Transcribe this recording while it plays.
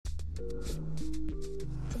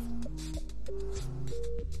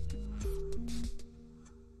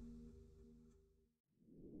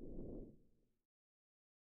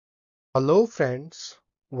Hello friends,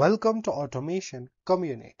 welcome to Automation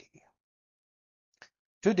Community.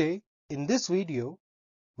 Today in this video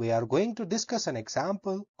we are going to discuss an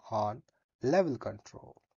example on level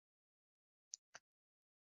control.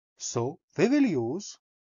 So we will use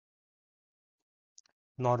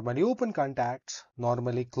normally open contacts,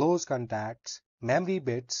 normally closed contacts, memory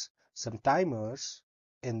bits, some timers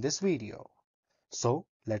in this video. So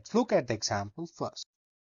let's look at the example first.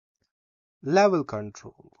 Level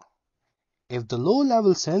control. If the low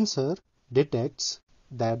level sensor detects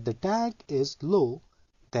that the tank is low,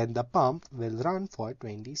 then the pump will run for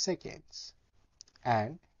 20 seconds.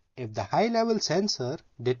 And if the high level sensor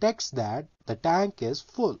detects that the tank is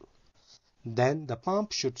full, then the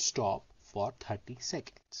pump should stop for 30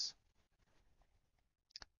 seconds.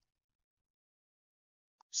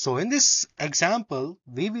 So in this example,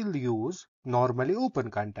 we will use normally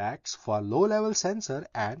open contacts for low level sensor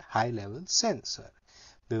and high level sensor.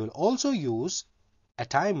 We will also use a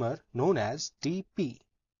timer known as TP,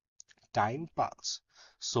 time pulse.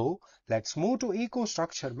 So let's move to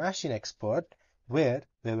EcoStruxure Machine Expert, where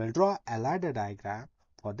we will draw a ladder diagram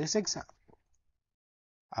for this example.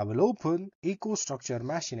 I will open EcoStruxure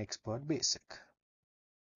Machine Expert Basic.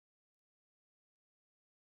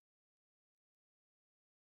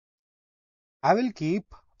 I will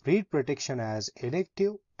keep read protection as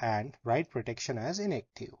inactive and write protection as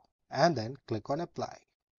inactive, and then click on Apply.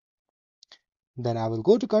 Then I will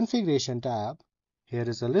go to Configuration tab. Here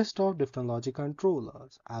is a list of different logic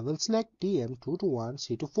controllers. I will select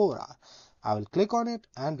TM221C24R. I will click on it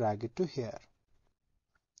and drag it to here.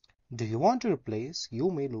 Do you want to replace?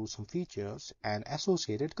 You may lose some features and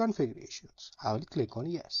associated configurations. I will click on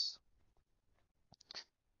Yes.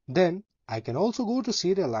 Then I can also go to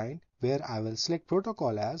serial line, where I will select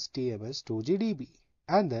protocol as TMS2GDB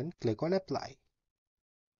and then click on Apply.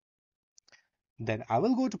 Then I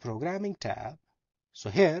will go to Programming tab. So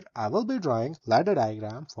here I will be drawing ladder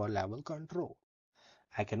diagram for level control.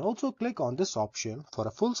 I can also click on this option for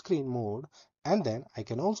a full screen mode, and then I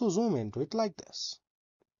can also zoom into it like this.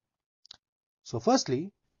 So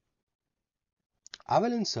firstly, I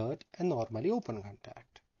will insert a normally open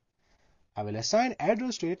contact. I will assign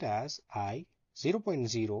address to it as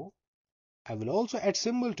I0.0. I will also add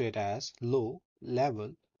symbol to it as low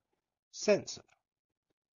level sensor.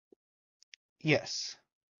 Yes.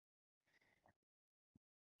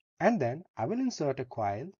 And then I will insert a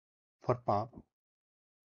coil for pump.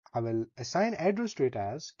 I will assign address to it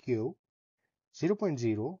as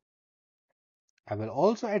Q0.0. I will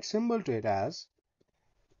also add symbol to it as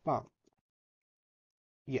pump.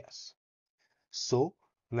 Yes. So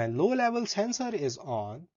when low level sensor is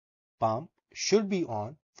on, pump should be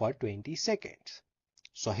on for 20 seconds.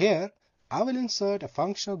 So here I will insert a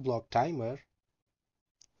functional block timer,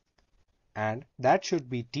 and that should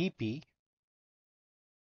be TP.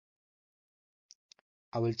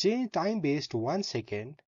 I will change time base to 1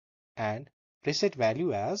 second and preset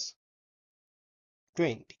value as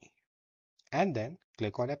 20, and then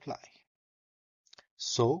click on Apply.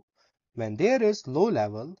 So when there is low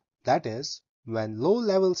level, that is when low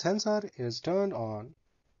level sensor is turned on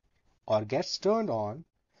or gets turned on,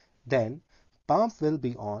 then pump will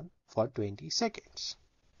be on for 20 seconds.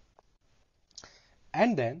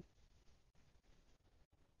 And then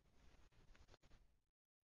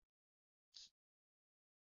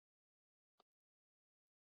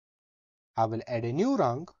I will add a new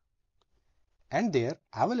rung, and there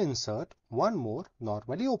I will insert one more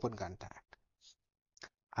normally open contact.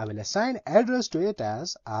 I will assign address to it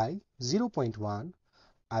as I0.1.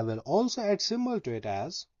 I will also add symbol to it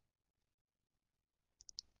as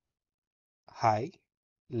high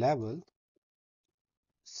level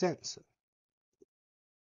sensor.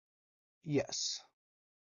 Yes.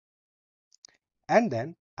 And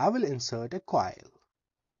then I will insert a coil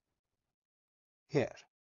here.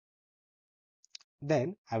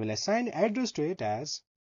 Then I will assign address to it as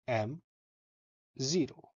M0.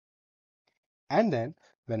 And then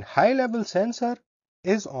when high level sensor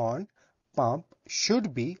is on, pump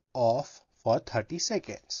should be off for 30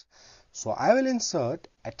 seconds. So I will insert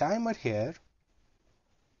a timer here,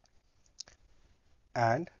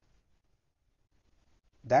 and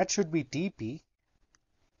that should be TP,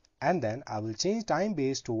 and then I will change time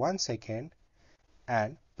base to 1 second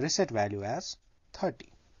and preset value as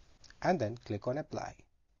 30, and then click on Apply.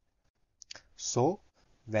 So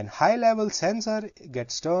when high level sensor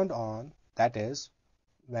gets turned on, that is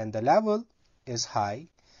when the level is high,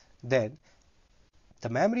 then the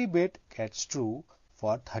memory bit gets true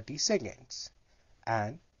for 30 seconds.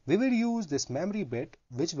 And we will use this memory bit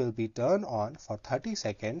which will be turned on for 30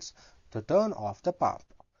 seconds to turn off the pump.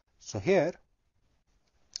 So here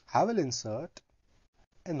I will insert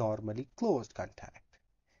a normally closed contact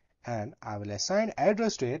and I will assign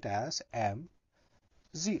address to it as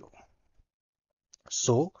M0.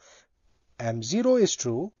 So M0 is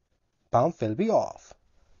true, pump will be off.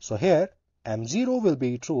 So here M0 will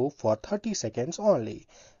be true for 30 seconds only,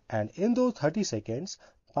 and in those 30 seconds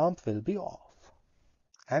pump will be off.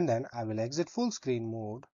 And then I will exit full screen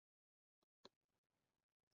mode,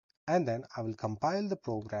 and then I will compile the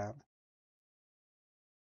program.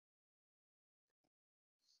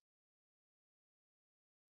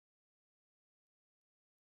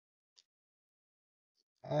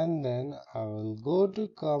 And then I will go to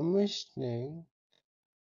commissioning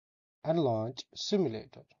and launch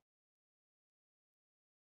simulator.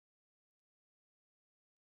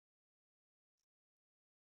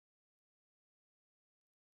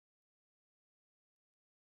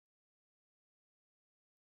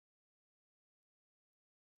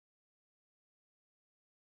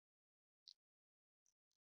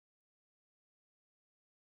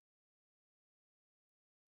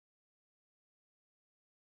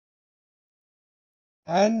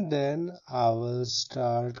 And then I will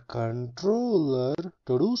start controller.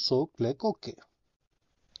 To do so, click OK.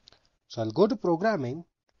 So I'll go to programming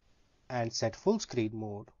and set full screen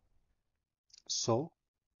mode. So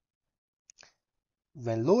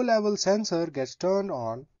when low level sensor gets turned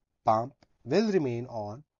on, pump will remain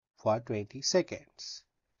on for 20 seconds.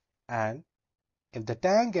 And if the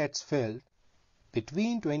tank gets filled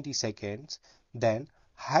between 20 seconds, then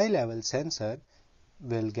high level sensor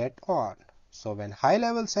will get on. So when high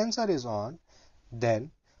level sensor is on,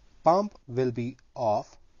 then pump will be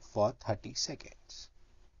off for 30 seconds.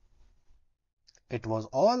 It was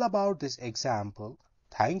all about this example.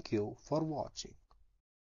 Thank you for watching.